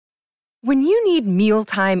When you need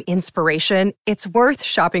mealtime inspiration, it's worth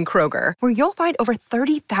shopping Kroger, where you'll find over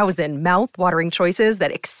 30,000 mouth-watering choices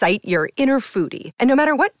that excite your inner foodie. And no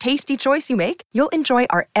matter what tasty choice you make, you'll enjoy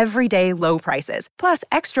our everyday low prices, plus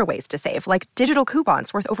extra ways to save, like digital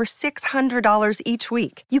coupons worth over $600 each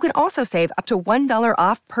week. You can also save up to $1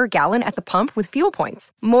 off per gallon at the pump with fuel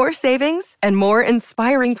points. More savings and more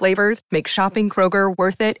inspiring flavors make shopping Kroger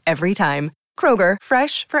worth it every time. Kroger,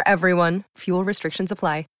 fresh for everyone. Fuel restrictions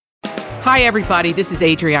apply. Hi, everybody. This is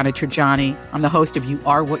Adriana Trajani. I'm the host of You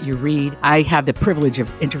Are What You Read. I have the privilege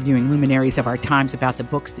of interviewing luminaries of our times about the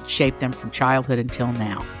books that shaped them from childhood until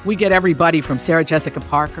now. We get everybody from Sarah Jessica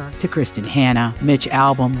Parker to Kristen Hanna, Mitch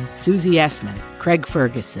Albom, Susie Essman, Craig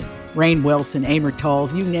Ferguson, Rainn Wilson, Amor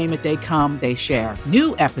Tolls, you name it, they come, they share.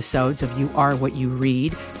 New episodes of You Are What You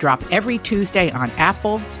Read drop every Tuesday on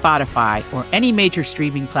Apple, Spotify, or any major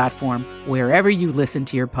streaming platform wherever you listen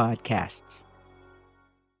to your podcasts.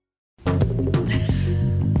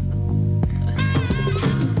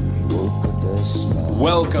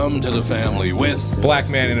 Welcome to the family with Black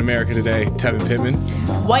man in America today, Tevin Pittman.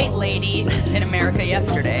 White lady in America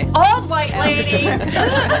yesterday. Old white lady.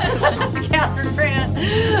 Catherine Brandt.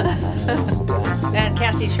 And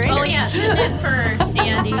Cassie Schrader. Oh, yeah, sitting in for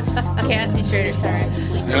Andy. Cassie Schrader, sorry.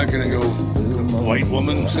 You're not going to go white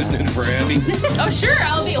woman sitting in for Andy? Oh, sure,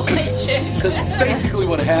 I'll be a white chick. Because basically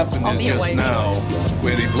what happened is just now,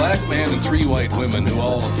 we had a black man and 3 white women who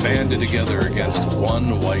all banded together against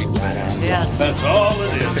one white man. Yes. That's all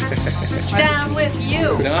it is. Down with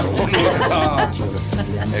you. Down with Tom.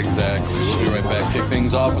 Exactly. We'll be right back. Kick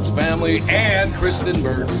things off with the family and Kristen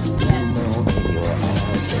Bird.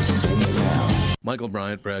 Michael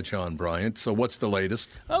Bryant, Bradshaw and Bryant. So what's the latest?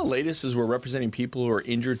 Well, the latest is we're representing people who are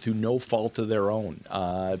injured through no fault of their own.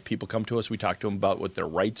 People come to us. We talk to them about what their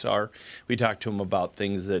rights are. We talk to them about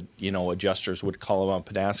things that, adjusters would call them up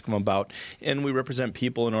and ask them about. And we represent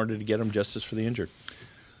people in order to get them justice for the injured.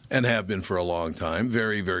 And have been for a long time.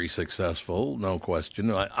 Very, very successful, no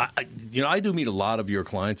question. I do meet a lot of your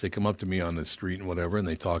clients. They come up to me on the street and whatever, and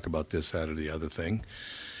they talk about this, that, or the other thing.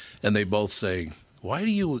 And they both say, why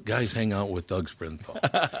do you guys hang out with Doug Sprinthal?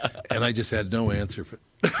 And I just had no answer.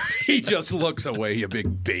 He just looks away, you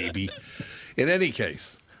big baby. In any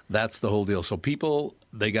case, that's the whole deal. So people,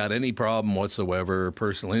 they got any problem whatsoever,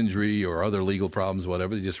 personal injury or other legal problems,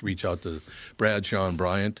 whatever, they just reach out to Bradshaw and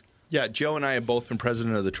Bryant. Yeah, Joe and I have both been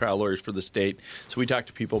president of the trial lawyers for the state, so we talk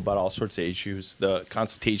to people about all sorts of issues. The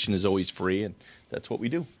consultation is always free, and that's what we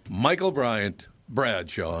do. Michael Bryant,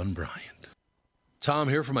 Bradshaw and Bryant. Tom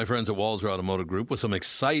here from my friends at Walser Automotive Group with some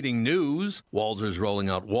exciting news. Walser's rolling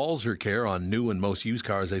out Walser Care on new and most used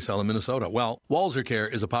cars they sell in Minnesota. Well, Walser Care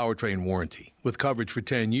is a powertrain warranty with coverage for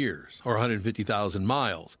 10 years or 150,000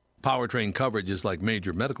 miles. Powertrain coverage is like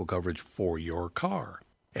major medical coverage for your car.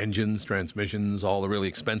 Engines, transmissions, all the really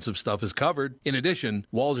expensive stuff is covered. In addition,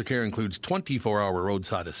 Walser Care includes 24-hour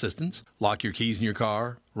roadside assistance. Lock your keys in your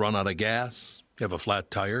car, run out of gas, you have a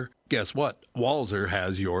flat tire. Guess what? Walser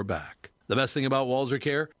has your back. The best thing about Walser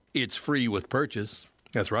Care, it's free with purchase.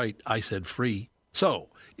 That's right, I said free. So,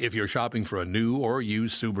 if you're shopping for a new or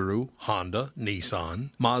used Subaru, Honda,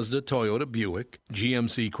 Nissan, Mazda, Toyota, Buick,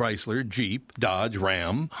 GMC, Chrysler, Jeep, Dodge,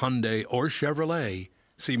 Ram, Hyundai, or Chevrolet,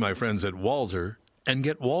 see my friends at Walser and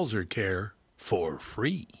get Walser Care for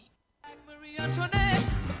free.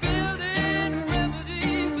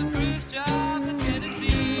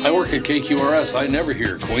 I work at KQRS. I never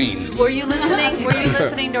hear Queen. Were you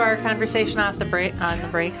listening to our conversation on the break? No.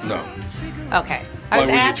 Okay. Why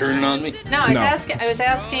were you turning on me? No, I was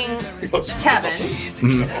asking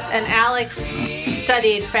Tevin. And Alex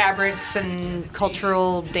studied fabrics and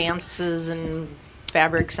cultural dances and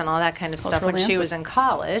fabrics and all that kind of stuff when she was in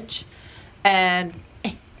college. And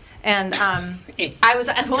I was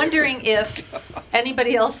wondering if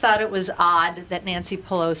anybody else thought it was odd that Nancy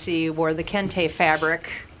Pelosi wore the kente fabric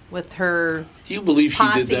with her Do you believe she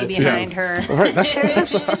posse did that behind her. Right,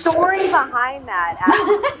 there's a story behind that.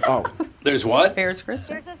 Actually. There's what? Bears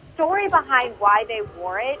Kristen. There's a story behind why they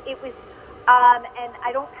wore it. It was, and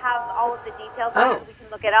I don't have all of the details, but we can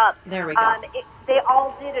look it up. There we go. They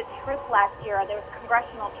all did a trip last year. There was a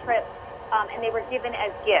congressional trip, and they were given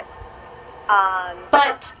as gifts.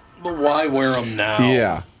 But why wear them now?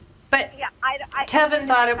 Yeah. But yeah, Tevin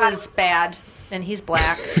thought it was bad, and he's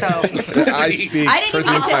black, so I speak for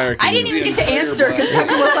the entire community. I didn't even get to answer because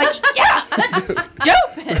Tevin was like, "Yeah, that's stupid."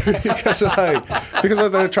 because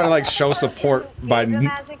they're trying to show support by.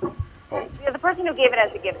 The person who gave it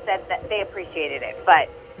as a gift said that they appreciated it, but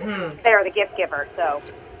they're the gift giver, so.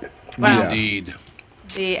 Wow. Indeed.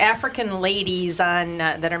 the African ladies on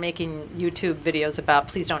that are making YouTube videos about,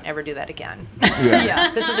 please don't ever do that again.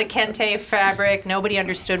 Yeah. This is a kente fabric. Nobody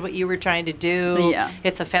understood what you were trying to do. Yeah.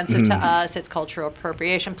 It's offensive to us. It's cultural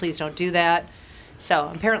appropriation. Please don't do that.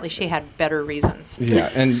 So apparently she had better reasons.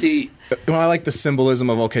 Yeah, and I like the symbolism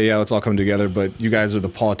of, okay, yeah, let's all come together, but you guys are the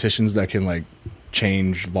politicians that can, like,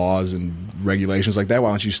 change laws and regulations like that. Why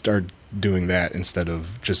don't you start doing that instead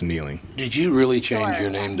of just kneeling? Did you really change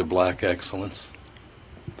your name to Black Excellence?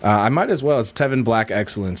 I might as well. It's Tevin Black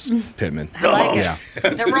Excellence Pittman. I like it. Yeah.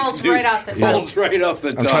 It rolls right off the tongue. Rolls right off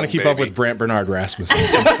the tongue. I'm trying to keep up baby. with Brant Bernard Rasmussen.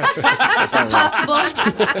 Possible.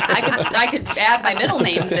 I could add my middle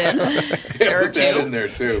names in. There are Put that in two. there,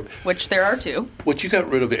 too. Which there are two. What, you got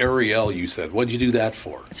rid of Ariel, you said. What'd you do that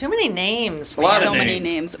for? Too many names. A lot So of many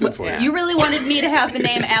names. Good for you. You really wanted me to have the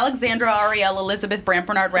name Alexandra Ariel Elizabeth Brant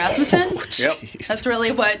Bernard Rasmussen? Yep. That's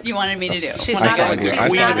really what you wanted me to do. She's I not, signed a, it. she's I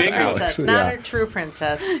not signed a it. princess. Alex, Not yeah. a true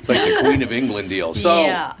princess. It's like the Queen of England deal. So,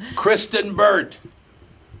 Yeah. Kristen Burt,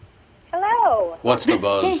 Hello. what's the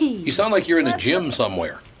buzz? You sound like you're in a gym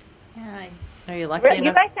somewhere. Are you lucky You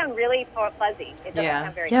enough? guys sound really fuzzy. It doesn't Yeah.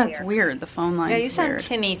 sound very Yeah, clear. it's weird. The phone line's Yeah, you sound weird.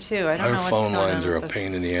 tinny too. I don't know Our what's phone going lines on are a with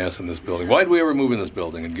pain in the ass in this building. Why'd we ever move in this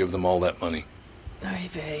building and give them all that money? Oy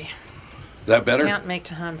vey. Is that better? Can't make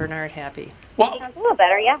Tom Bernard happy. Well, Sounds a little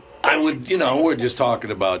better, yeah. I would, we're just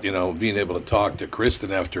talking about, being able to talk to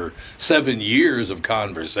Kristen after 7 years of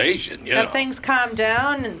conversation, Have things calmed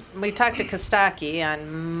down? And we talked to Kostaki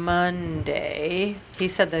on Monday. He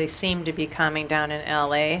said they seem to be calming down in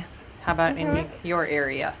L.A. How about in your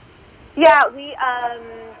area? Yeah,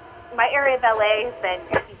 my area of LA has been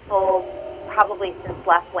peaceful probably since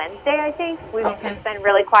last Wednesday, I think. It's been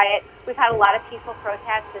really quiet. We've had a lot of peaceful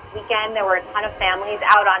protests this weekend. There were a ton of families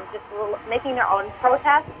out on just making their own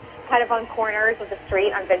protests, kind of on corners of the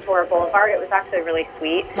street on Ventura Boulevard. It was actually really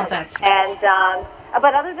sweet. Oh, that's nice. And,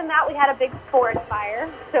 but other than that, we had a big forest fire.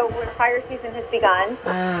 So the fire season has begun.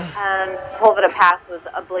 Pulvita Pass was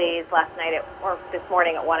ablaze last night or this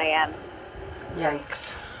morning at 1 a.m.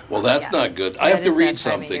 Yikes. Well, that's not good. I Yeah, have it to is read that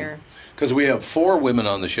time of something year. because we have 4 women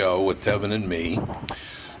on the show with Tevin and me.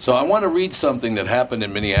 So I want to read something that happened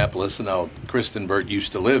in Minneapolis. And now Kristen Burt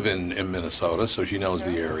used to live in Minnesota, so she knows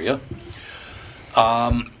the area.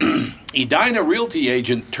 Edina Realty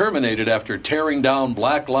agent terminated after tearing down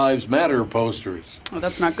Black Lives Matter posters. Oh,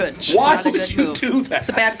 that's not good. Why Not a would good you move. do that? It's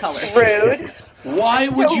a bad color. Rude. Why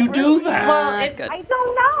would you do that? Well, Not good. I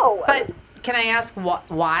don't know. But can I ask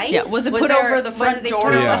why? Yeah, was it put over the front what did they door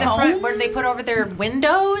put of over the the front? home? What did they put over their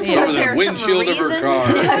windows? Yeah. Was Over the there windshield some of her reason car.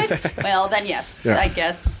 to it? Well, then yes, Yeah. I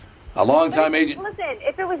guess. A longtime agent. Listen,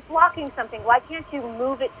 if it was blocking something, why can't you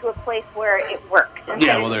move it to a place where it works?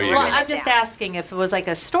 Yeah, well, there you Well, go. I'm just asking if it was like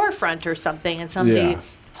a storefront or something, and somebody Yeah.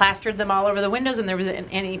 plastered them all over the windows, and there was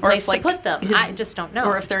any Or place if, like, to put them. his- I just don't know.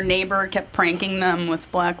 Or if their neighbor kept pranking them with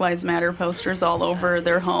Black Lives Matter posters all over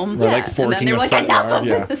their home. Or like And then forking they were a like, front enough yard, of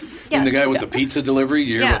yeah. this. And the guy with the pizza delivery,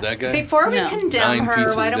 you hear about that guy? Before we No. condemn 9 her,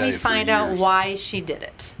 pizzas why a don't we day for find out years. why she did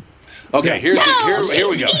it? Okay, here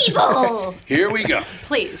we go. Evil. Here we go.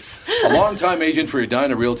 Please. A longtime agent for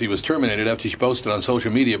Edina Realty was terminated after she posted on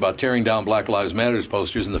social media about tearing down Black Lives Matter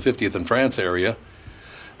posters in the 50th and France area,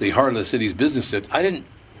 the heart of the city's business district.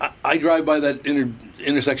 I drive by that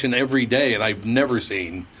intersection every day, and I've never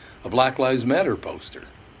seen a Black Lives Matter poster.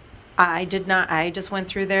 I did not. I just went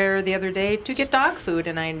through there the other day to get dog food,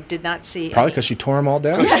 and I did not see. Probably any. because she tore them all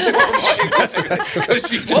down. Because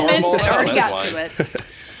she tore them all I down, already that's got why. to it.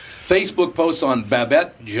 Facebook posts on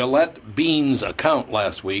Babette Gillette Bean's account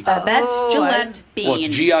last week. Babette Oh, Gillette Bean. Well,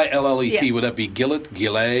 it's Gillet. Yeah. Would that be Gillette?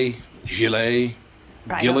 Gillet?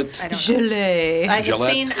 I Gillette? don't know. Gelée. I have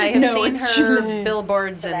Gillette? seen. I have No, seen it's her Gillette.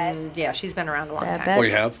 billboards, and yeah, she's been around a long time. Babette. Oh,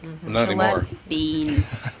 you have? Not anymore. Bean.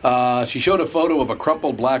 She showed a photo of a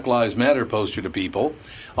crumpled Black Lives Matter poster to people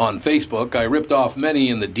on Facebook. I ripped off many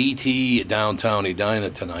in the DT downtown Edina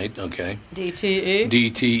tonight. Okay. DTE.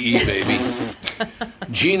 DTE, baby.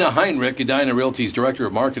 Gina Heinrich, Edina Realty's director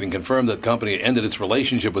of marketing, confirmed that the company ended its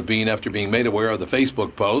relationship with Bean after being made aware of the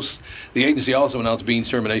Facebook posts. The agency also announced Bean's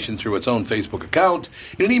termination through its own Facebook account.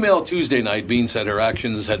 In an email Tuesday night, Bean said her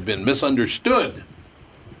actions had been misunderstood.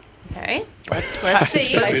 Okay. Let's see. What does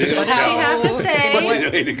she Way have to say?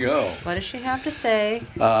 Way to go. What does she have to say?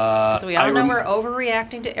 So we all know we're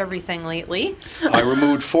overreacting to everything lately. I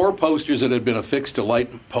removed 4 posters that had been affixed to light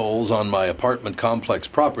poles on my apartment complex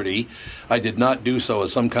property. I did not do so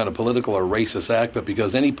as some kind of political or racist act, but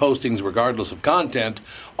because any postings, regardless of content,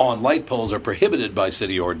 on light poles are prohibited by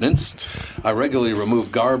city ordinance. I regularly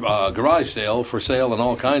remove garage sale, for sale, and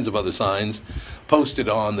all kinds of other signs posted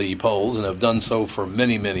on the poles, and have done so for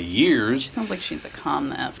many, many years. sounds like she's a calm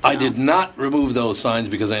the F I down. did not remove those signs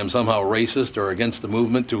because I am somehow racist or against the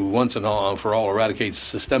movement to once and for all eradicate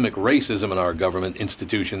systemic racism in our government,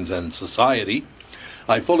 institutions, and society.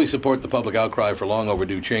 I fully support the public outcry for long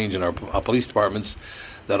overdue change in our police departments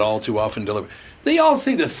that all too often deliver. They all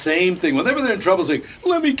say the same thing. Whenever they're in trouble, say,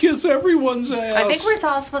 let me kiss everyone's ass. I think we're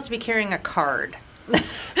all supposed to be carrying a card.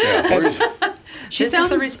 She This sounds is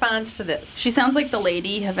the response to this. She sounds like the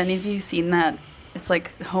lady. Have any of you seen that? It's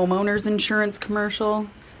like homeowners insurance commercial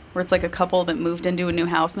where it's like a couple that moved into a new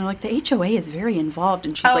house and they're like, the HOA is very involved,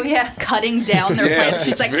 and she's cutting down their plans.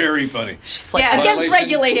 She's like, very funny. She's like, against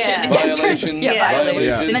regulation. Violation.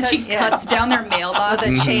 And then she cuts down their mailbox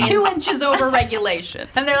With a chain. 2 inches over regulation.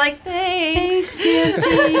 And they're like, thanks.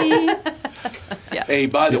 Hey,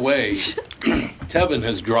 by the way, Tevin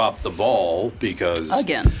has dropped the ball because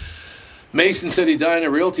Again. Mason City Diner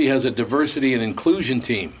Realty has a diversity and inclusion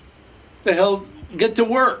team. The hell, get to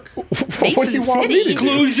work. What do you want me to do?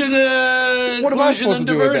 Inclusion, What am I supposed and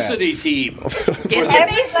to do with that? diversity team.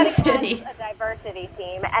 Everybody has a diversity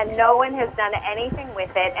team, and no one has done anything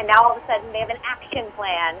with it. And now all of a sudden, they have an action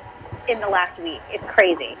plan in the last week. It's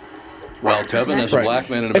crazy. Well, Tevin, as a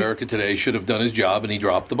black man in America today, should have done his job, and he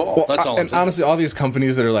dropped the ball. Well, That's all I'm and saying. honestly, all these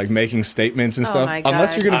companies that are like making statements and stuff, my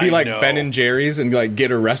unless you're going to be I like know. Ben and Jerry's and like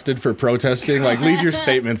get arrested for protesting, like leave your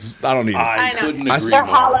statements. I don't need it. I know. couldn't I agree see- They're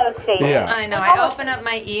more. hollow statements. Yeah. I know. I open up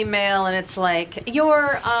my email and it's like,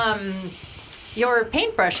 your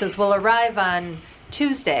paintbrushes will arrive on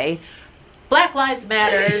Tuesday. Black Lives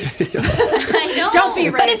Matters. I know. Don't be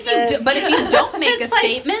But racist. if you don't make a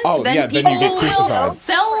statement, Oh, then yeah, then people you get will crucified.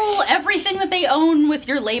 sell everything that they own with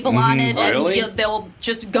your label on it, Really? and they'll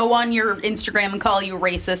just go on your Instagram and call you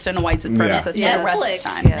racist and a white supremacist for the Yes. rest of the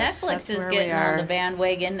Netflix. time. Yes, Netflix that's is where getting we on are. the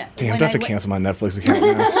bandwagon. Damn, When do I have to went- cancel my Netflix account now?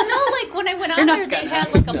 Well, no, like when I went You're on not there, they gonna.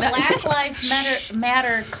 had like a Black Lives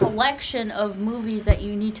Matter collection of movies that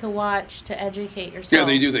you need to watch to educate yourself. Yeah,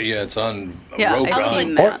 they do that. Yeah, it's on Yeah, Roku. I've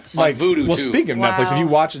seen Or that. like Vudu, well, too. speaking of Netflix, if you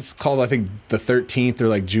Wow. watch, it's called I think the 13th or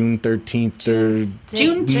like June 13th or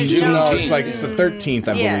June No, it's like it's the 13th,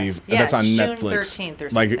 I Yeah. believe. Yeah, That's on June Netflix. 13th or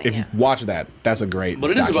like something, if you watch that, that's a great.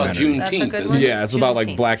 But it is about documentary. That's a Juneteenth, good isn't one. it? Yeah, it's about like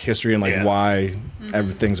Juneteenth. Black history and like Yeah. why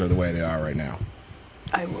things are the way they are right now.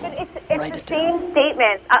 I will But it's write the it down. same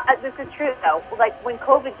statement. This is true, though. Like when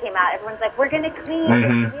COVID came out, everyone's like, "We're going to clean.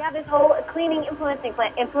 We have this whole cleaning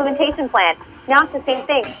implementation plan." Now it's the same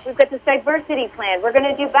thing. We've got this diversity plan. We're going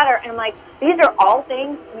to do better. And I'm like, these are all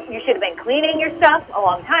things you should have been cleaning your stuff a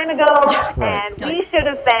long time ago, and we should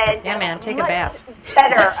have been. Yeah, man, take a much bath.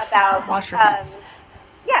 Better about Wash your hands.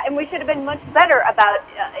 Yeah, and we should have been much better about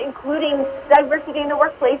including diversity in the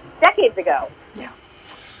workplace decades ago.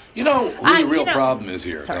 You know who I- the real you know- problem is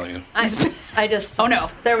here, Sorry. don't you? I just Oh, no.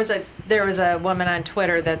 There was a woman on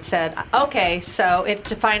Twitter that said, "Okay, so it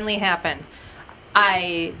finally happened.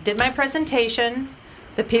 I did my presentation.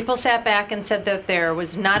 The people sat back and said that there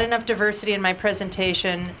was not enough diversity in my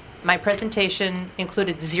presentation. My presentation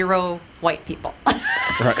included 0 white people.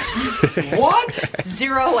 Right. What?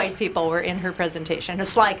 0 white people were in her presentation.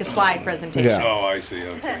 It's like a slide presentation. Yeah. Oh, I see.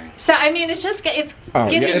 Okay. So I mean, it's just it's Oh,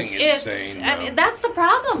 yeah, getting it's insane I now. mean, that's the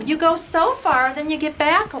problem. You go so far, then you get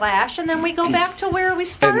backlash, and then we go back to where we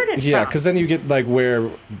started And, yeah, from. because then you get like where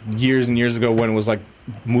years and years ago when it was like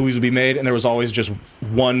movies would be made and there was always just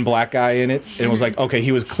one black guy in it, and it was like, okay,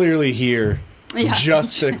 he was clearly here Yeah.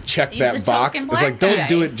 just to check He's that the box. token It's like, black don't guy.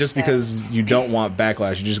 do it just because you don't want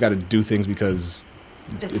backlash. You just got to do things because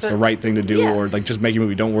it's the right thing to do, Yeah. or like just make your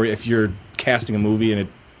movie. Don't worry if you're casting a movie and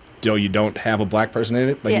you don't have a black person in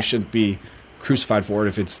it, like Yeah. you shouldn't be crucified for it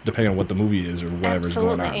if it's depending on what the movie is or whatever's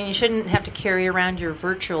Absolutely, going on. and you shouldn't have to carry around your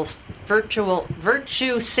virtue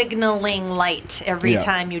signaling light every Yeah.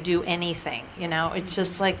 time you do anything. You know, it's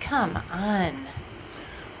just like, come on.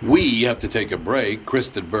 We have to take a break.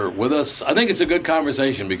 Kristen Burt with us. I think it's a good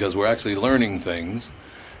conversation because we're actually learning things,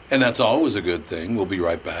 and that's always a good thing. We'll be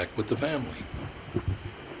right back with the family.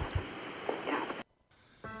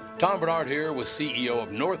 Tom Bernard here with CEO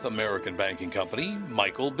of North American Banking Company,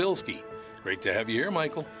 Michael Bilski. Great to have you here,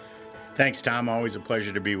 Michael. Thanks, Tom. Always a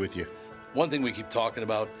pleasure to be with you. One thing we keep talking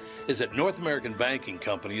about is that North American Banking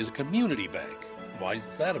Company is a community bank. Why is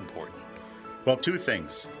that important? Well, 2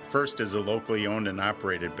 things. First, as a locally owned and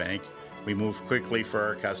operated bank, we move quickly for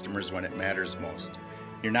our customers when it matters most.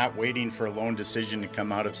 You're not waiting for a loan decision to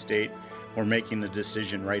come out of state. We're making the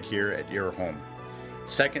decision right here at your home.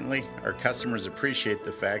 Secondly, our customers appreciate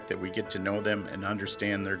the fact that we get to know them and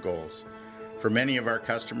understand their goals. For many of our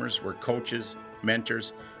customers, we're coaches,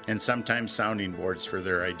 mentors, and sometimes sounding boards for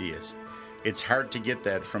their ideas. It's hard to get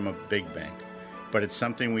that from a big bank, but it's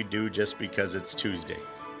something we do just because it's Tuesday.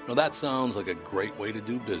 Well, that sounds like a great way to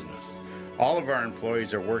do business. All of our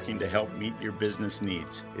employees are working to help meet your business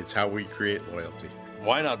needs. It's how we create loyalty.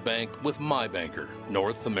 Why not bank with my banker,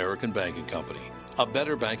 North American Banking Company? A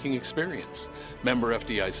better banking experience. Member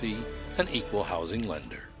FDIC, an equal housing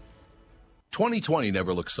lender. 2020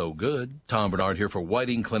 never looked so good. Tom Bernard here for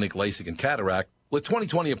Whiting Clinic LASIK and Cataract. With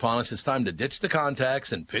 2020 upon us, it's time to ditch the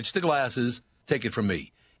contacts and pitch the glasses. Take it from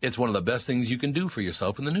me. It's one of the best things you can do for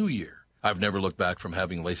yourself in the new year. I've never looked back from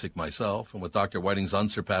having LASIK myself, and with Dr. Whiting's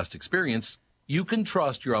unsurpassed experience, you can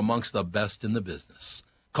trust you're amongst the best in the business.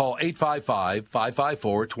 Call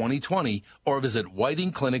 855-554-2020 or visit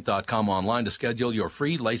whitingclinic.com online to schedule your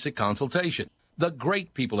free LASIK consultation. The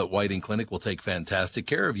great people at Whiting Clinic will take fantastic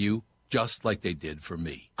care of you, just like they did for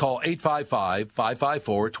me. Call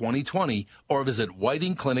 855-554-2020 or visit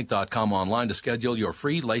whitingclinic.com online to schedule your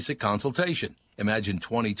free LASIK consultation. Imagine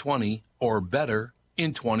 2020 or better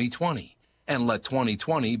in 2020. And let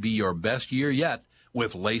 2020 be your best year yet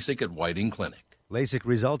with LASIK at Whiting Clinic. LASIK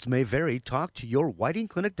results may vary. Talk to your Whiting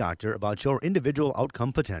Clinic doctor about your individual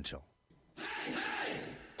outcome potential.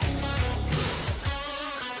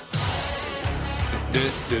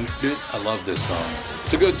 I love this song.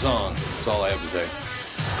 It's a good song. That's all I have to say.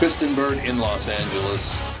 Kristen Bird in Los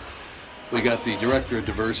Angeles. We got the Director of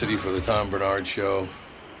Diversity for the Tom Bernard Show.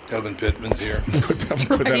 Tevin Pittman's here. Put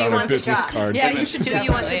that on a business card. Yeah, you should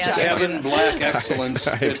definitely. Tevin Black Excellence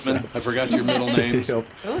Pittman. I forgot your middle names. Oh,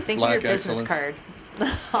 thank you for your business card.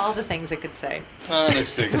 All the things it could say.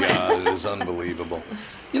 Honest to God, it is unbelievable.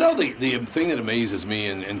 You know, the thing that amazes me,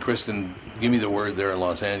 and Kristen, give me the word there in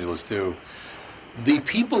Los Angeles, too. The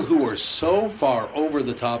people who are so far over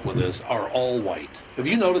the top with this are all white. Have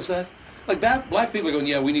you noticed that? Like black people are going,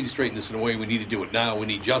 yeah, we need to straighten this in a way. We need to do it now. We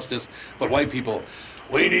need justice. But white people,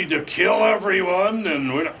 we need to kill everyone.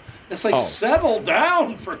 And it's like, settle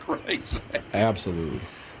down, for Christ's sake. Absolutely.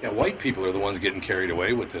 Yeah, white people are the ones getting carried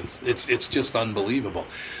away with this. It's just unbelievable.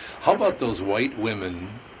 How about those white women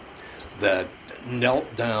that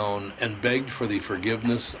knelt down and begged for the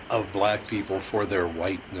forgiveness of black people for their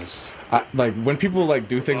whiteness? Like when people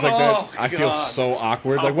do things like that, I feel so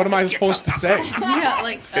awkward. Like, what am I supposed to say? Yeah,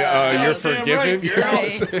 like you're forgiven.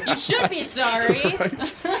 Right, you should be sorry. Right.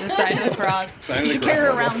 The sign of the cross. You carry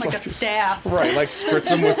around like a staff. Right, like spritz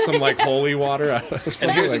them with some holy water. And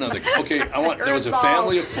here's another. Okay, there was a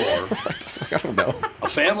family of four. I don't know. A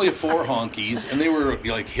family of four honkies, and they were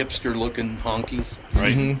like hipster-looking honkies,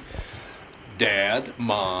 right? Mm-hmm. Dad,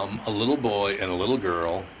 mom, a little boy, and a little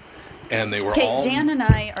girl. And they were all... Dan and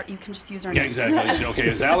I, you can just use our names. Yeah, exactly. Okay,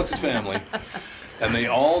 it's Alex's family. And they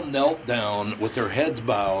all knelt down with their heads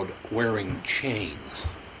bowed, wearing chains.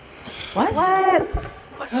 What?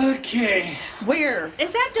 Okay. Where?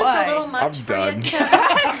 Is that just a little much I'm done. for you?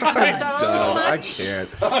 I'm done. I can't.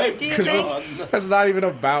 Do you think? That's not even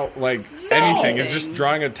about anything. It's just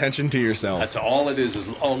drawing attention to yourself. That's all it is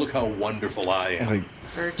look how wonderful I am.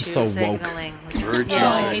 Virtue so woke. signaling. Virtue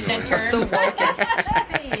signaling.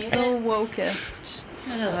 The wokest.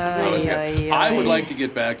 The wokest. I would like to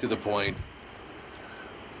get back to the point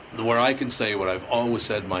where I can say what I've always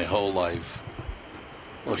said my whole life.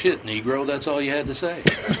 Well, shit, Negro, that's all you had to say.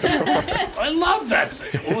 I love that.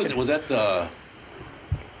 What was that?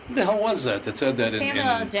 Who the hell was that said that? Samuel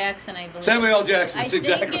L. Jackson, I believe. Samuel L. Jackson. That's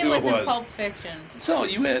exactly who it was. In Pulp Fiction. That's all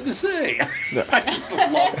you had to say. I just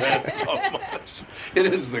love that so much.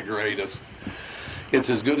 It is the greatest. It's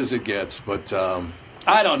as good as it gets. But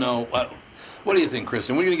I don't know. What do you think,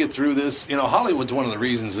 Kristen? We're going to get through this. You know, Hollywood's one of the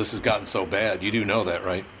reasons this has gotten so bad. You do know that,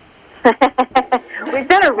 right? We've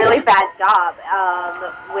done a really bad job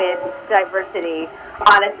with diversity.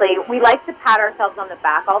 Honestly, we like to pat ourselves on the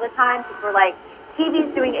back all the time because we're like,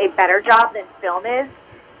 TV's doing a better job than film is,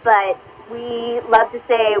 but we love to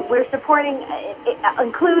say we're supporting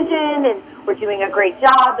inclusion and we're doing a great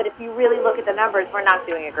job, but if you really look at the numbers, we're not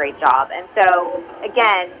doing a great job. And so,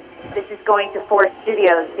 again, this is going to force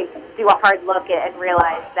studios to do a hard look at and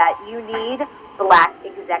realize that you need Black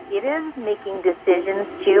executives making decisions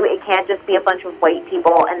too. It can't just be a bunch of white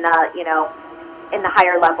people in the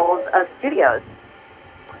higher levels of studios.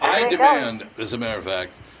 I demand, as a matter of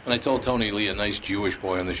fact, and I told Tony Lee, a nice Jewish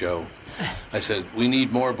boy on the show, I said, we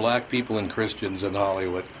need more black people and Christians in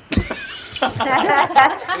Hollywood.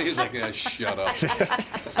 And he's like, yeah, shut up.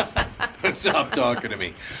 Stop talking to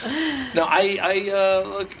me. No,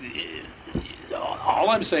 look, all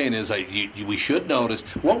I'm saying is we should notice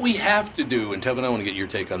what we have to do, and Tevin, I want to get your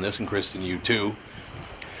take on this, and Kristen, you too.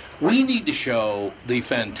 We need to show the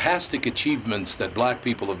fantastic achievements that black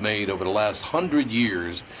people have made over the last 100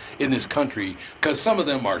 years in this country, because some of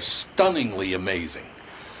them are stunningly amazing.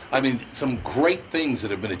 I mean, some great things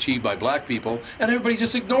that have been achieved by black people, and everybody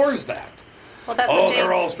just ignores that. Well, that's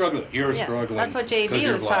they're all struggling. You're struggling. That's what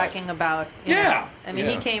JV was talking about. I mean,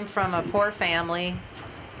 he came from a poor family,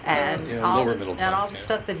 and lower middle class, all the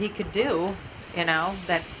stuff that he could do,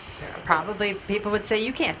 that probably people would say,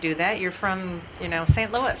 you can't do that. You're from,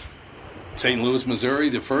 St. Louis. St. Louis, Missouri,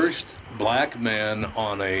 the first black man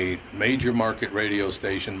on a major market radio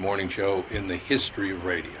station morning show in the history of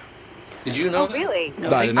radio. Did you know that? Really? No,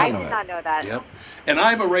 I did not know that. Yep. And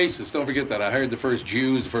I'm a racist. Don't forget that. I hired the first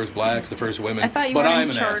Jews, the first blacks, the first women. I thought you were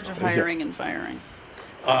in charge of hiring and firing.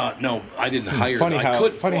 No, I didn't hire.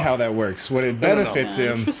 Funny how that works. When it benefits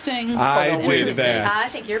him, interesting. I did that. I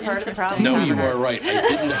think you're part of the problem. No, you are right. I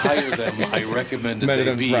didn't hire them. I recommended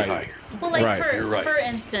they be hired. Well, for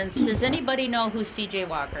instance, does anybody know who C.J.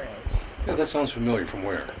 Walker is? Yeah, that sounds familiar. From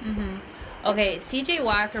where? Mm-hmm. Okay, C.J.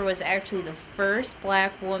 Walker was actually the first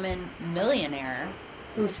black woman millionaire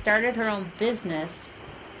who started her own business.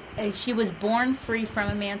 She was born free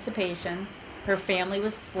from emancipation. Her family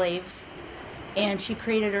was slaves. And she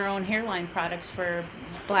created her own hairline products for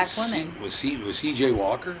black women. Was C.J.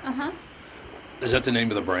 Walker? Uh-huh. Is that the name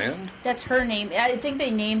of the brand? That's her name. I think they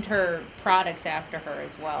named her products after her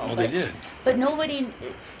as well. Oh, they did. But nobody...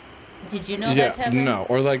 Did you know that, Tevin? No.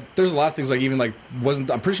 Or, there's a lot of things, I'm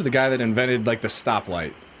pretty sure the guy that invented, the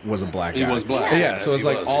stoplight was a black guy. He was black. Yeah, so it's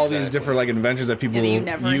all these different, inventions that people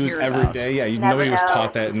use every day. Yeah, nobody was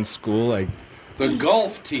taught that in school, The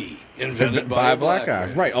golf tee invented by a black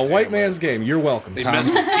guy. Right, a white man's game. You're welcome, Tom.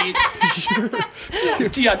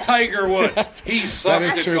 Yeah, Tiger Woods. He sucked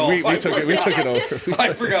That is true. at golf. We took it over.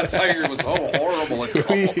 I forgot Tiger was so horrible at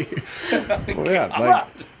golf.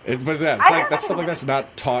 That's stuff like that's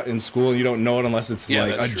not taught in school, and you don't know it unless it's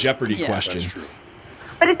a Jeopardy question. That's true.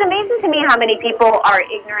 But it's amazing to me how many people are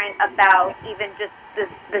ignorant about even just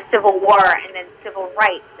the Civil War and then civil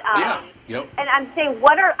rights. Yep. And I'm saying,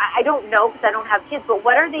 I don't know because I don't have kids, but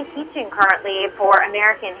what are they teaching currently for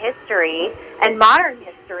American history and modern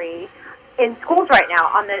history in schools right now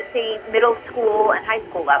on the, say, middle school and high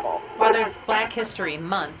school level? Well, there's Black History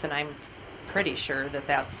Month, and I'm pretty sure that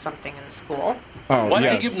that's something in school. Why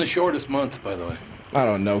did they give them the shortest month, by the way? I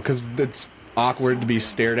don't know, because it's awkward to be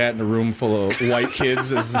stared at in a room full of white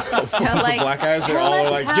kids as black guys are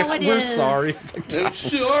all we're sorry.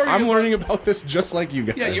 I'm learning about this just like you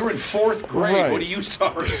guys. Yeah, you were in 4th grade. Right. What are you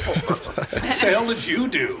sorry for? What the hell did you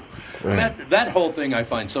do? Right. That whole thing I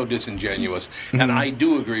find so disingenuous, and I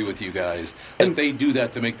do agree with you guys that they do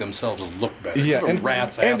that to make themselves look better. Yeah,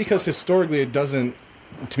 and because historically it doesn't,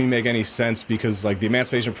 to me, make any sense because the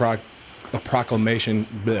Emancipation Proclamation,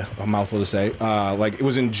 a mouthful to say, it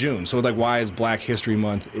was in June. So why is Black History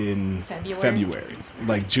Month in February?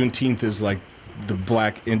 Juneteenth is the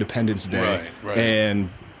Black Independence Day, right. And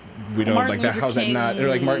we don't that. How's that not?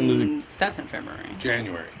 Or Martin Luther. That's in February.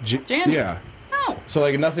 January. January. Yeah. Oh. So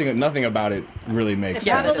nothing about it really makes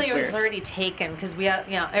sense. Probably was already taken because we have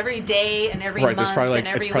every day and every month and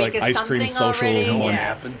every week is ice something cream social. already. You know what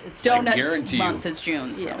happened? Donut I guarantee month you, is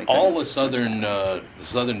June. So all the Southern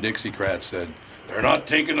Dixiecrats said they're not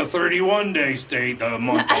taking a 31-day state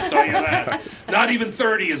month. I'll tell you that. Not even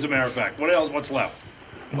 30, as a matter of fact. What else? What's left?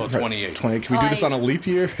 Oh, 28. 20. Can we do this on a leap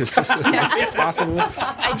year? Is this possible?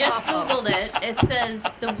 I just Googled it. It says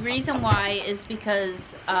the reason why is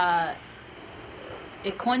because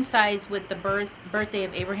it coincides with the birthday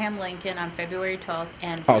of Abraham Lincoln on February 12th.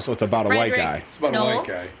 And so it's about a white guy. It's about a white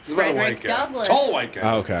guy. Frederick Douglass. Tall white guy.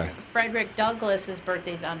 Oh, okay. Frederick Douglass's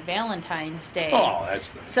birthday's on Valentine's Day. Oh,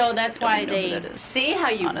 that's nice. So that's why they see how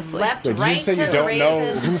you leapt Did right you say to you the don't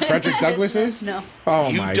races. know who Frederick Douglass is? No. Oh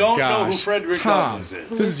you my gosh. You don't know who Frederick Tom, Douglass is.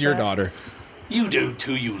 This is your daughter. You do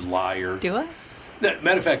too, you liar. Do I?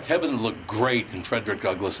 Matter of fact, Tevin looked great in Frederick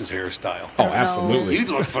Douglass's hairstyle. Oh, absolutely. You'd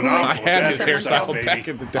look phenomenal. I had his hairstyle baby. back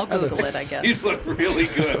in the day. I'll Google it, I guess. You'd look really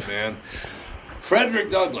good, man.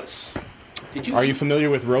 Frederick Douglass. Are you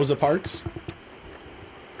familiar with Rosa Parks?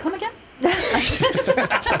 Come again?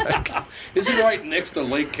 Isn't it right next to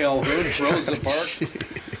Lake Calhoun, Rosa Parks?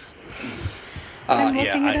 I'm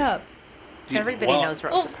looking it up. Everybody knows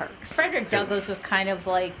Rosa Parks. Frederick Douglass was kind of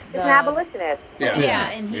like He's an abolitionist. Yeah,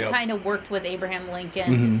 and he kind of worked with Abraham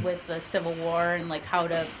Lincoln with the Civil War and how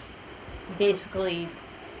to basically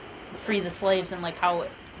free the slaves and how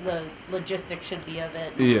the logistics should be of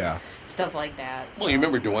it. And stuff like that. Well, you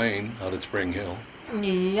remember Dwayne out at Spring Hill?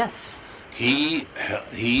 Yes. He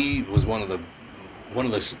was one of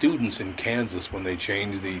the students in Kansas when they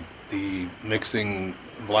changed the mixing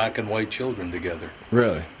black and white children together.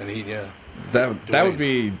 Really? And that would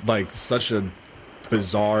be such a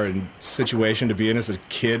bizarre situation to be in as a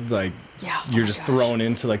kid. you're just thrown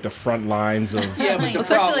into like the front lines of but the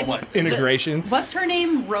problem integration. What's her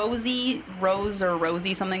name? Rosie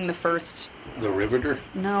something, the first. The Riveter?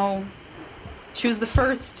 No. She was the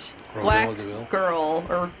first black girl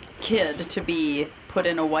or kid to be put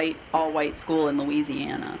in a all-white school in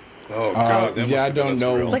Louisiana. Oh, God. I don't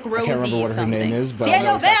know. It's like Rosie I can't remember what her name is, but See, I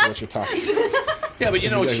know exactly that. what you're talking about. Yeah, but you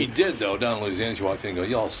know what she did, though, down in Louisiana? She walked in and go,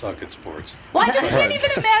 y'all suck at sports. Well, I just can't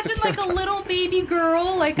even imagine, like, a little baby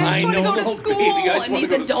girl. Like, I just want to go to school. And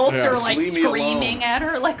these adults are, like, screaming at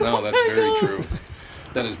her. Like, no, that's very true.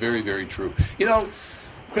 That is very, very true. You know,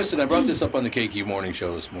 Kristen, I brought this up on the KQ Morning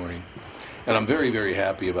Show this morning, and I'm very, very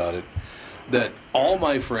happy about it, that all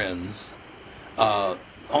my friends, all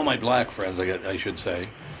my black friends, I should say,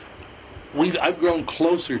 I've grown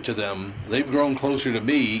closer to them. They've grown closer to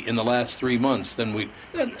me in the last 3 months than we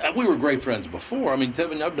were great friends before. I mean,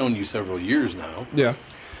 Tevin, I've known you several years now. Yeah.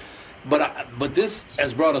 But this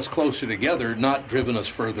has brought us closer together, not driven us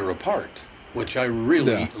further apart, which I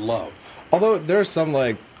really love. Although there's some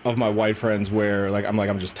of my white friends where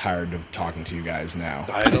I'm just tired of talking to you guys now.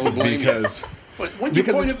 I don't blame because. You. What'd you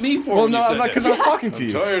point at me for? Well, no, because I was talking to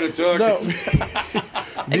you. I'm tired of talking. No,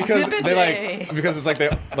 because because it's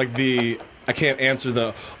I can't answer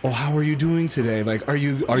the how are you doing today? Like, are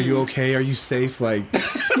you okay? Are you safe? Like,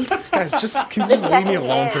 guys, can you just leave me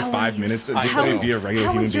alone for 5 minutes and just let me be a regular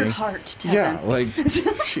human being? How's your heart, Tevin?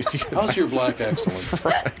 Yeah, how's your black excellence?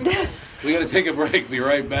 Right. We got to take a break. Be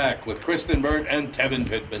right back with Kristen Burt and Tevin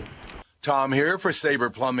Pittman. Tom here for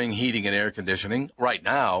Sabre Plumbing, Heating, and Air Conditioning. Right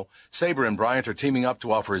now, Sabre and Bryant are teaming up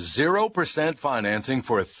to offer 0% financing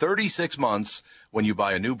for 36 months when you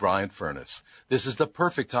buy a new Bryant furnace. This is the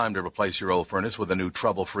perfect time to replace your old furnace with a new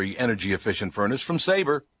trouble-free, energy-efficient furnace from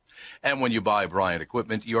Sabre. And when you buy Bryant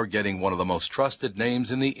equipment, you're getting one of the most trusted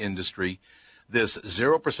names in the industry. This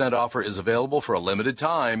 0% offer is available for a limited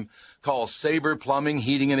time. Call Sabre Plumbing,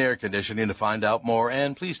 Heating, and Air Conditioning to find out more,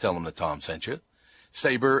 and please tell them that Tom sent you.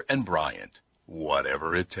 Sabre and Bryant,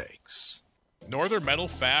 whatever it takes. Northern Metal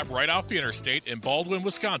Fab, right off the interstate in Baldwin,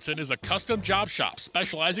 Wisconsin, is a custom job shop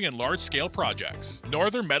specializing in large-scale projects.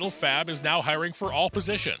 Northern Metal Fab is now hiring for all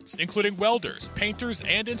positions, including welders, painters,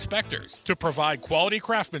 and inspectors, to provide quality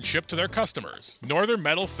craftsmanship to their customers. Northern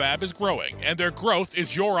Metal Fab is growing, and their growth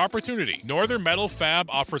is your opportunity. Northern Metal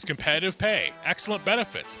Fab offers competitive pay, excellent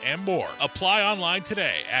benefits, and more. Apply online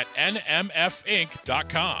today at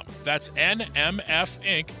nmfinc.com. That's nmfinc.com.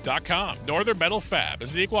 Northern Metal Fab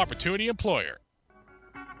is an equal opportunity employer.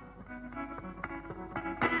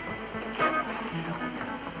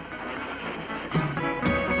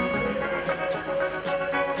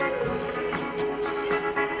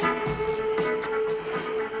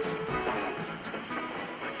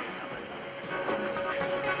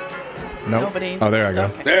 Nope. Nobody. Oh, there I go.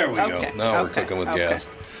 Okay. There we Okay. go. Now we're Okay. cooking with Okay.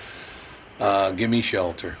 gas. Give me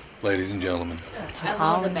shelter, ladies and gentlemen. I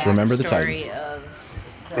love the backstory Remember the Titans. of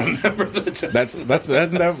Remember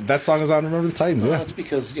the That song is on Remember the Titans. Well, Yeah. that's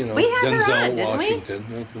because, you know, We had her Denzel on, didn't we? Washington.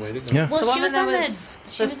 That's the way to go. Yeah. Well, The she woman was that on was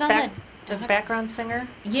the background singer.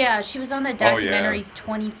 Yeah, she was on the Oh, yeah. documentary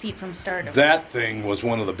 20 Feet from Stardom. That thing was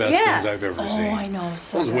one of the best Yeah. things I've ever seen. Oh, I know.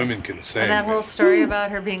 So Those good. women can sing. And that whole story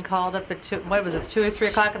about her being called up at 2 or 3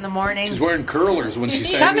 o'clock in the morning. She's wearing curlers when she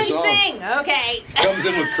sang Come the and song. sing, okay. Comes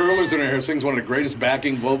in with curlers in her hair, sings one of the greatest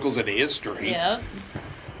backing vocals in history. Yep.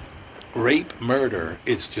 Rape, murder,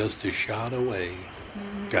 it's just a shot away.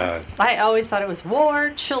 God. I always thought it was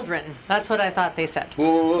war children. That's what I thought they said.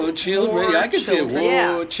 War children. War I can see it. children. War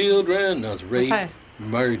Yeah. children. No, it's rape, Okay.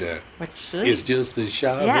 murder. Which It's just a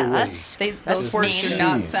shot Yeah, away. Those words do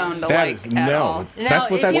not sound That alike is at all. That's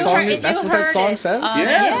what that song is. That's what that song says.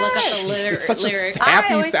 Yeah. Look up the It's such lyrics. a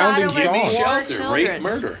happy always thought sounding it was Give me song. war shelter. Rape, children.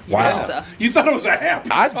 murder. Wow. Yeah. You thought it was a happy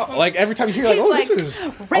song. Like every time you hear, like, He's oh, like, this is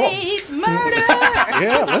rape, murder.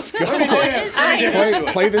 yeah, let's go. Oh, it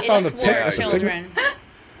is Play this It on is the war pick. children.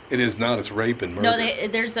 It is not. It's rape and murder. No,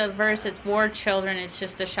 there's a verse. It's war children. It's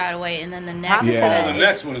just a shot away, and then the next. Yeah. Oh, the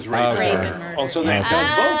next one is rape and Okay. murder. Oh, so that Okay.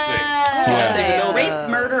 does both things. Yeah. I didn't know that. Rape,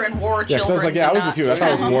 murder, and war Yeah, children. so I was like, yeah, I was with you. I thought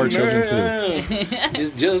it was war children too. Murder.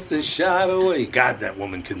 It's just a shot away. God, that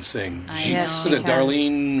woman can sing. I She, know. was it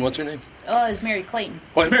Darlene? What's her name? Oh, it's Mary Clayton.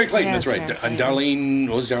 Oh, it's Mary Clayton. Yeah, that's right. it's Mary And Darlene.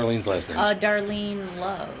 What was Darlene's last name? Darlene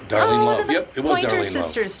Love. Darlene one of Love. the Yep, it was Pointer Darlene Love.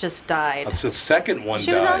 sisters just died. That's the second one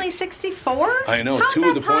She died. was only 64? I know. How's Two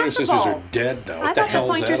of that the Pointer sisters are possible? dead now. I What the thought hell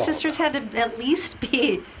the is Pointer that all sisters about? had to at least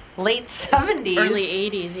be late 70s. Early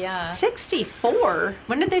 80s, yeah. 64?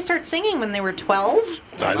 When did they start singing? When they were 12?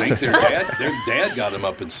 I think their dad got them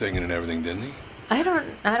up and singing and everything, didn't he? I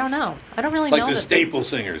don't know. I don't really like know. Like the Staple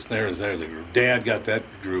Singers. There's a group. Dad got that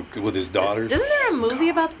group with his daughters. Isn't there a movie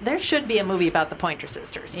about? There should be a movie about the Pointer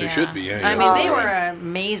Sisters. There should be. Yeah, I mean, they were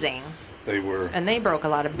amazing. They were. And they broke a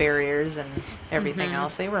lot of barriers and everything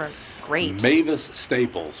else. They were great. Mavis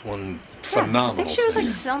Staples, one phenomenal. I think she was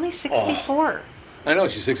like only 64. I know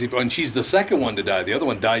she's 64, and she's the second one to die. The other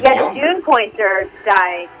one died young. young. June Pointer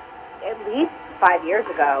died at least 5 years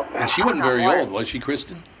ago. And she wasn't very old, was she,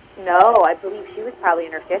 Kristen? No, I believe she was probably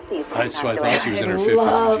in her 50s. That's why I thought she was in her 50s I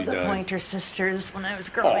loved when she died. the Pointer Sisters when I was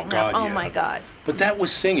growing up. Oh, my God. But that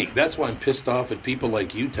was singing. That's why I'm pissed off at people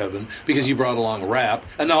like you, Tevin, because you brought along rap,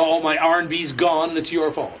 and now all my R&B's gone, and it's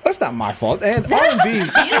your fault. That's not my fault. And R&B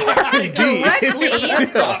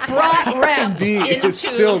brought rap is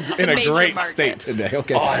still in a great state today.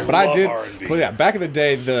 Okay, but I did. R&B. But yeah, back in the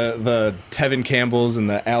day, the Tevin Campbells and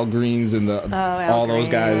the Al Greens and the all those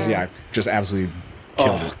guys, just absolutely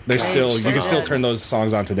killed it. They still, you can still turn those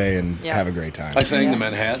songs on today and have a great time. I sang the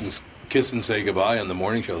Manhattans "Kiss and Say Goodbye" on the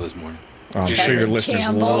morning show this morning. I'm sure your listeners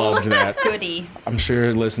loved that. Goody. I'm sure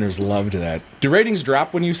your listeners loved that. Do ratings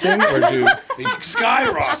drop when you sing, or do they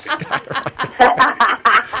skyrocket?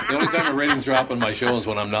 The only time the ratings drop on my show is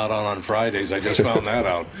when I'm not on Fridays. I just found that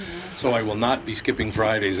out, so I will not be skipping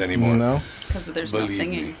Fridays anymore. No, because there's no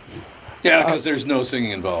singing. Me. Yeah, because there's no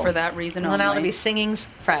singing involved. For that reason, well, now there'll be singings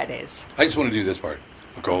Fridays. I just want to do this part.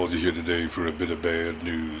 I called you here today for a bit of bad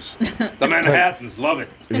news. The Manhattans love it.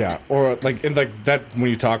 Yeah, or like that when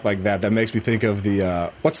you talk like that, that makes me think of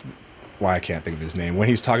the I can't think of his name when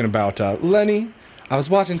he's talking about Lenny. I was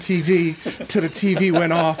watching TV till the TV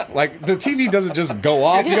went off. Like the TV doesn't just go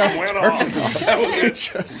off. You got went off. That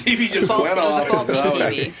was TV just went off.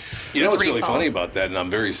 You know what's really funny about that, and I'm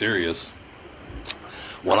very serious.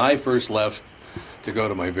 When I first left to go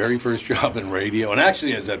to my very first job in radio, and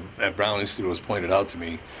actually, as at Brown Institute was pointed out to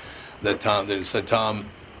me, they said, Tom,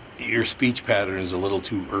 your speech pattern is a little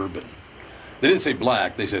too urban. They didn't say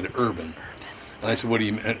black, they said urban. And I said, what do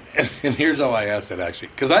you mean? And here's how I asked it, actually,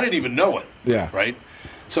 because I didn't even know it. Yeah. Right?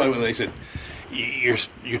 So they said, your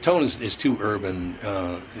tone is too urban.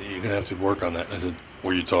 You're going to have to work on that. And I said,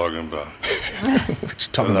 what are you talking about? What you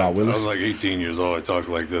talking about, Willis? I was like 18 years old. I talked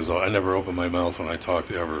like this. I never opened my mouth when I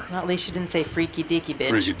talked ever. Well, at least you didn't say freaky deaky bitch.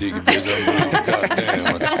 Freaky deaky bitch. God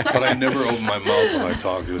damn. But I never opened my mouth when I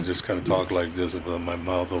talked. It was just kind of talk like this with my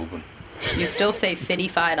mouth open. You still say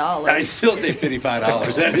 $55. I still say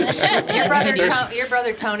 $55. That is your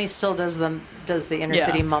brother Tony still does the inner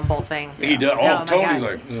city mumble thing. He does. Oh, Tony's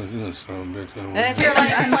like. And if you're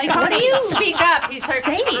like Tony, you speak up. He starts.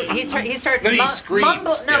 He starts. Then he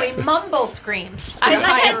screams. He mumble screams.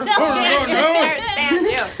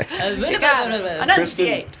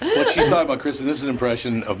 Kristen, what she's talking about, Kristen, this is an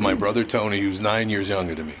impression of my brother Tony, who's 9 years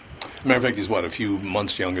younger than me. Matter of fact, he's a few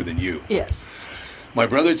months younger than you. Yes. My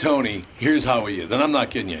brother Tony, here's how he is, and I'm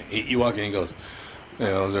not kidding you. You walk in, he goes, "Hey,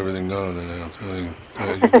 how's everything going? You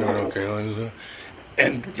doing okay?"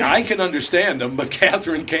 And I can understand him, but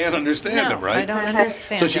Catherine can't understand him, right? I don't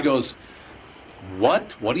understand. So she goes,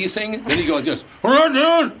 "What? What are you saying?" Then he goes, "Just it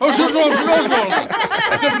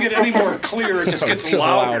doesn't get any more clear. It just gets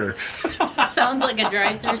louder." Sounds like a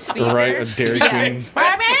drive-through speaker. Right, a Dairy Queen.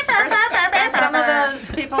 Some of those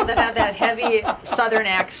people that have that heavy Southern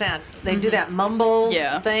accent, they do that mumble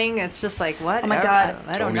thing. It's just like, what? Oh my God.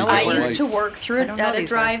 I don't know. I used to work at a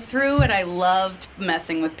drive-through, and I loved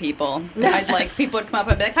messing with people. People would come up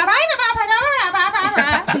and be like, and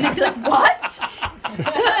they'd be like, what?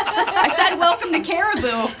 I said, welcome to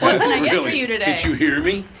Caribou. What can I get for you today? Did you hear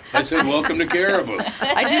me? I said, welcome to Caribou.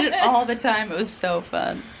 I did it all the time. It was so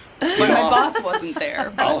fun. But my boss wasn't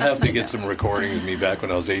there. I'll have to get some recordings of me back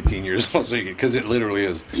when I was 18 years old, because it literally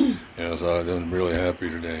is. So I'm really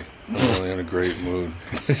happy today. I'm really in a great mood.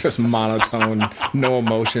 It's just monotone, no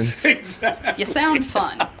emotion. Exactly. You sound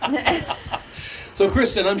fun. So,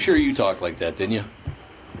 Kristen, I'm sure you talk like that, didn't you?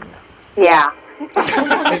 Yeah.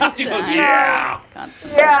 She goes, yeah.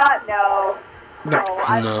 Yeah, no.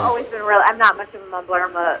 I've always been I'm not much of a mumbler.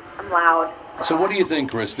 I'm loud. So what do you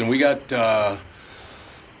think, Kristen? We got the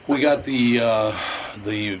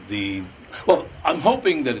well, I'm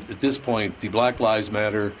hoping that at this point the Black Lives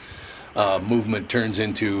Matter movement turns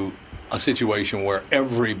into a situation where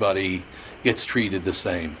everybody gets treated the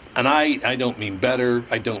same. And I don't mean better,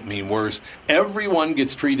 I don't mean worse. Everyone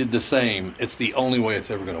gets treated the same. It's the only way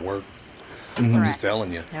it's ever going to work. Mm-hmm. I'm just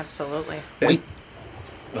telling you. Absolutely.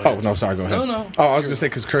 Oh, no, sorry, go ahead. No. Oh, I was going to say,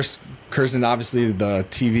 because Kirsten, obviously, the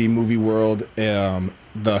TV movie world,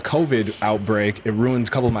 the COVID outbreak, it ruined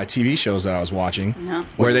a couple of my TV shows that I was watching,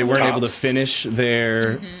 where they weren't able to finish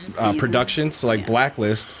their production. So, like,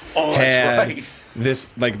 Blacklist had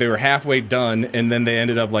this, like, they were halfway done, and then they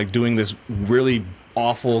ended up like doing this really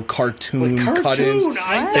awful cartoon cut-ins,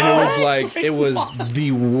 and it was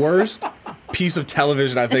the worst piece of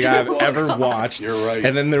television I think I've ever watched. You're right.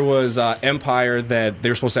 And then there was Empire, that they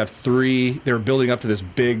were supposed to have 3. They were building up to this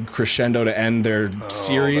big crescendo to end their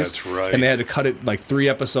series. That's right. And they had to cut it like 3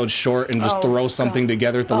 episodes short and just throw something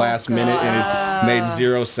together at the last minute, and it made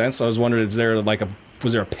 0 sense. So I was wondering, was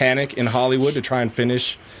there a panic in Hollywood to try and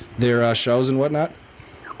finish their shows and whatnot?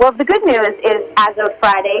 Well, the good news is, as of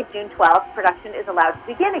Friday, June 12th, production is allowed to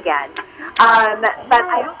begin again. But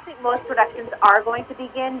I don't think most productions are going to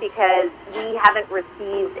begin because we haven't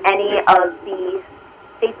received any of the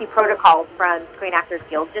safety protocols from Screen Actors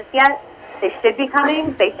Guild just yet. They should be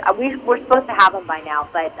coming. We're supposed to have them by now,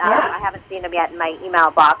 but I haven't seen them yet in my email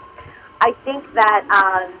box. I think that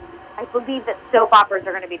I believe that soap operas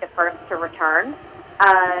are going to be the first to return.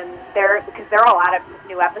 Because they're all out of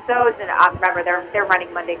new episodes, and remember they're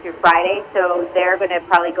running Monday through Friday, so they're going to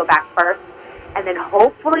probably go back first, and then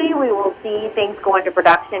hopefully we will see things go into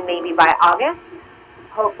production maybe by August,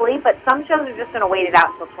 hopefully. But some shows are just going to wait it out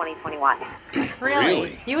until 2021.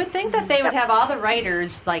 Really? You would think that they would have all the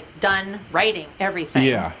writers done writing everything.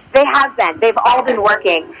 Yeah, they have been. They've all been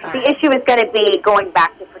working. The issue is going to be going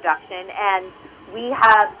back to production, and we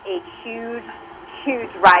have a huge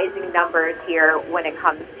rising numbers here when it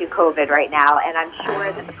comes to COVID right now, and I'm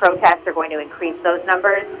sure that the protests are going to increase those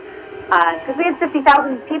numbers because we had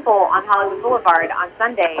 50,000 people on Hollywood Boulevard on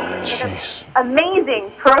Sunday.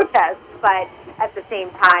 Amazing protests, but at the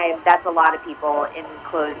same time, that's a lot of people in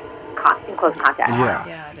close contact.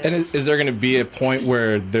 Yeah. And is there going to be a point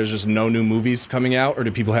where there's just no new movies coming out, or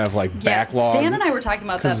do people have backlog? Dan and I were talking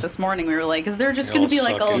about that this morning. We were like, is there just going to be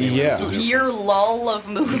a year lull of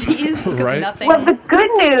movies? Right. Nothing. Well, the good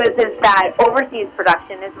news is that overseas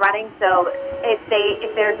production is running, so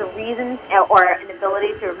if there's a reason or an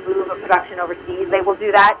ability to move a production overseas, they will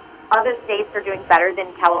do that. Other states are doing better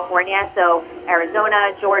than California, so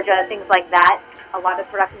Arizona, Georgia, things like that. A lot of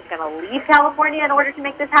production is going to leave California in order to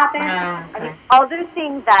make this happen. I mean, other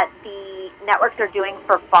things that the networks are doing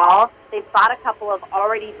for fall, they've bought a couple of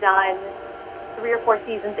already done 3 or 4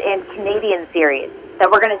 seasons in Canadian series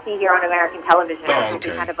that we're going to see here on American television. Which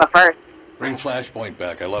is kind of a first. Bring Flashpoint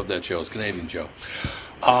back. I love that show. It's a Canadian show.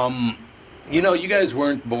 You guys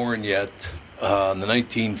weren't born yet in the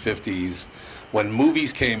 1950s when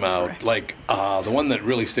movies came out. The one that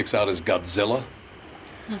really sticks out is Godzilla.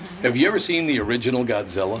 Mm-hmm. Have you ever seen the original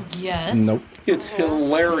Godzilla? Yes. Nope. It's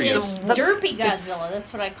hilarious. It's Derpy Godzilla.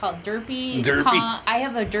 That's what I call it. Derpy Kong. I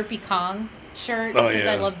have a Derpy Kong shirt because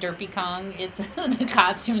I love Derpy Kong. The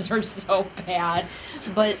costumes are so bad,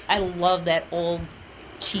 but I love that old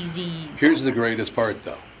cheesy. Here's the greatest part,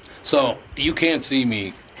 though. So you can't see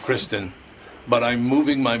me, Kristen, but I'm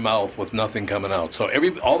moving my mouth with nothing coming out. So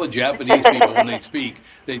all the Japanese people, when they speak,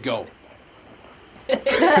 they go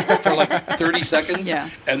for 30 seconds,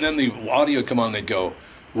 and then the audio come on, they'd go,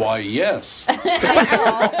 why, yes.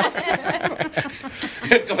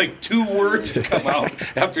 2 words come out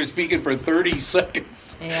after speaking for 30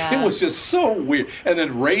 seconds. Yeah. It was just so weird. And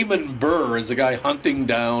then Raymond Burr is the guy hunting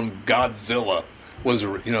down Godzilla, was,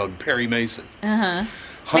 Perry Mason. Uh-huh.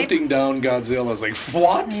 Hunting down Godzilla. I was like,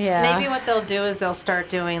 what? Yeah. Maybe what they'll do is they'll start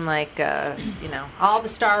doing all the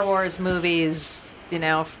Star Wars movies,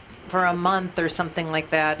 for a month or something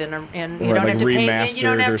like that, and you don't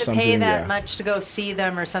have to pay that much to go see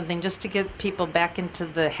them or something, just to get people back into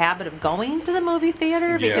the habit of going to the movie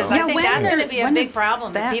theater, because I think that's going to be a big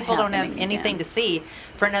problem. That people don't have anything to see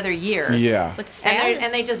for another year. Yeah. But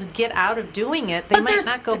and they just get out of doing it. They might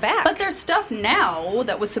not go back. But there's stuff now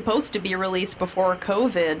that was supposed to be released before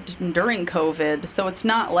COVID and during COVID, so it's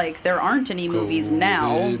not like there aren't any movies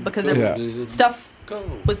now, because stuff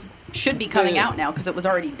should be coming out now because it was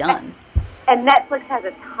already done. And Netflix has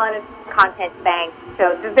a ton of content banked,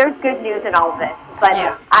 so there's good news in all of this. But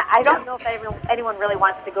I don't know if anyone really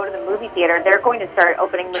wants to go to the movie theater. They're going to start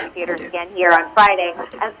opening movie theaters again here on Friday.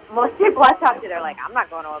 And most people I talk to, they're like, I'm not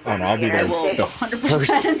going to a movie theater. I'll be there. The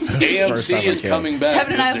 100%. AMC is coming back.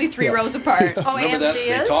 Kevin and I will be 3 rows apart. Remember that?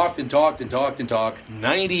 They talked and talked and talked and talked.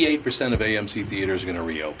 98% of AMC theaters are going to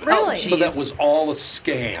reopen. Really? So that was all a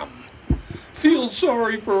scam. Feel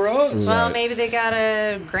sorry for us. Well, maybe they got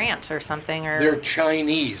a grant or something. Or they're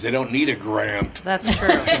Chinese. They don't need a grant. That's true.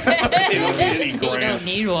 They don't need any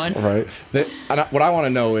grants. You don't need one. Right. What I want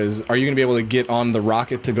to know is, are you going to be able to get on the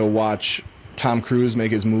rocket to go watch Tom Cruise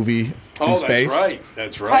make his movie in space?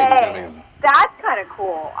 That's right. Hey, that's kind of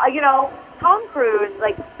cool. Tom Cruise,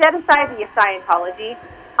 set aside the Scientology,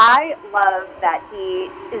 I love that he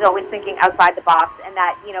is always thinking outside the box, and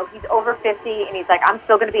that, you know, he's over 50 and he's like, I'm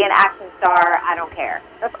still going to be an action star. I don't care.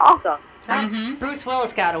 That's awesome. Mm-hmm. Bruce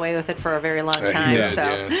Willis got away with it for a very long time.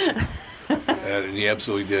 Yeah. He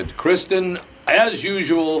absolutely did. Kristen, as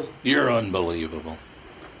usual, you're unbelievable.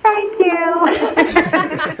 Thank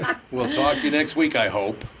you. We'll talk to you next week, I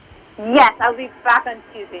hope. Yes, I'll be back on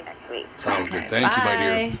Tuesday next week. Sounds good. Thank you, my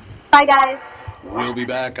dear. Bye, guys. We'll be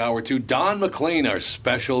back, hour 2. Don McLean, our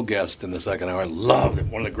special guest in the second hour. Loved it.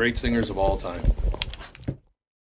 One of the great singers of all time.